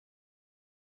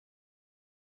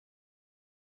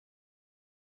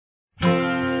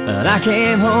When I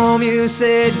came home you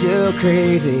said you're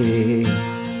crazy.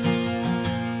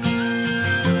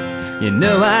 You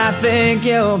know I think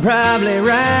you're probably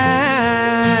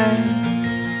right,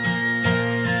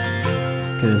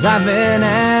 'cause I've been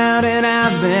out and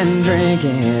I've been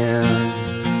drinking.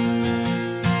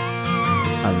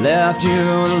 I left you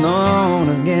alone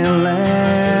again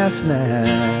last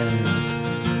night.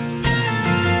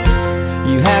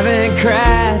 You haven't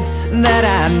cried that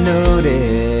I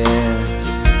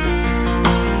noticed,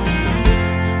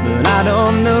 but I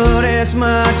don't notice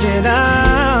much at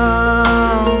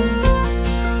all.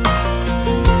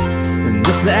 And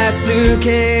just that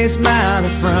suitcase by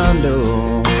the front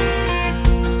door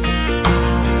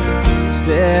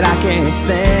said I can't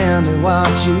stand to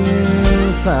watch you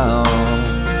fall.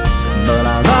 But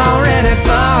I've already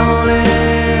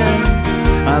fallen,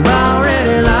 I've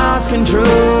already lost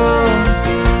control,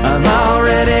 I've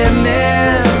already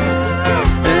missed,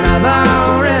 and I've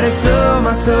already sold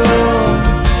my soul.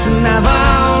 And I've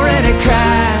already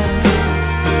cried,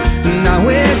 and I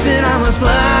wish that I was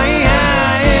flying.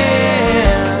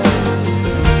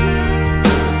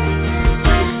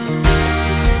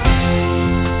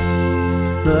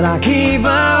 But I keep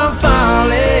on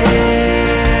falling.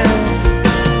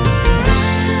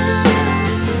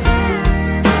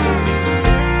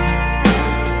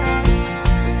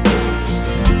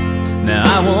 Now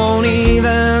I won't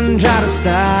even try to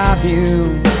stop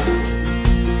you.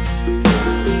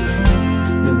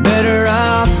 You're better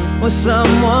off with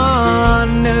someone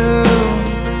new.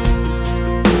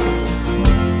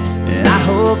 And I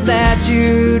hope that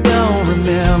you don't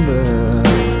remember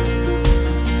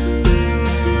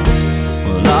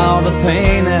all the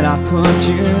pain that I put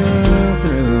you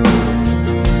through.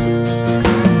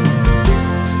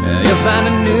 You'll find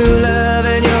a new love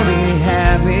and you'll be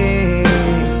happy,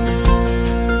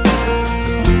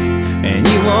 and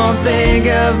you won't think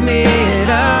of me at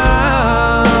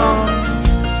all.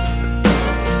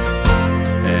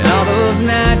 And all those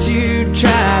nights you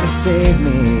tried to save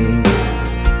me,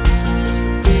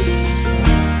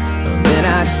 then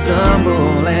I'd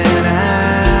stumble and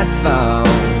I'd fall.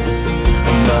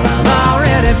 But I'm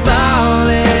already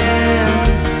falling,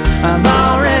 I've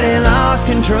already lost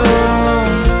control,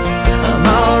 I'm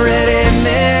already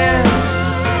missed,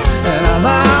 and I've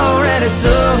already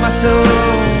sold my soul.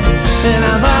 And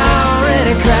I've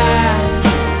already cried,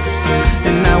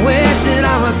 and I wish that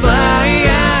I was flying.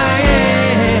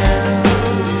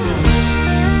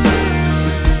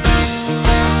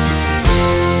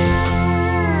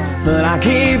 But I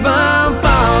keep on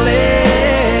falling.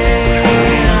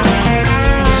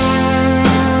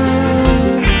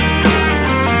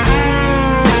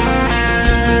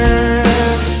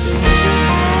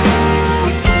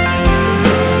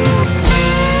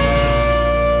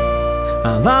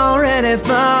 I've already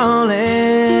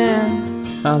fallen,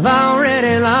 I've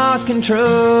already lost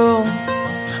control,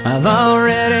 I've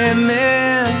already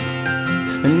missed,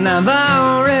 and I've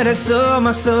already sold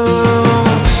my soul.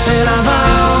 And I've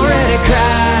already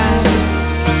cried,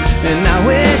 and I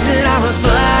wish that I was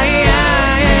flying.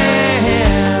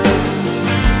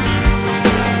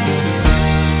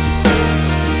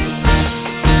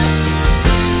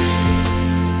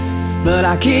 But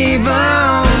I keep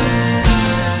on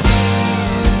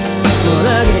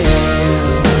again.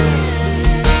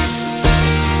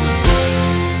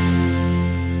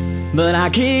 But I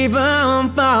keep on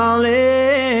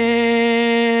falling.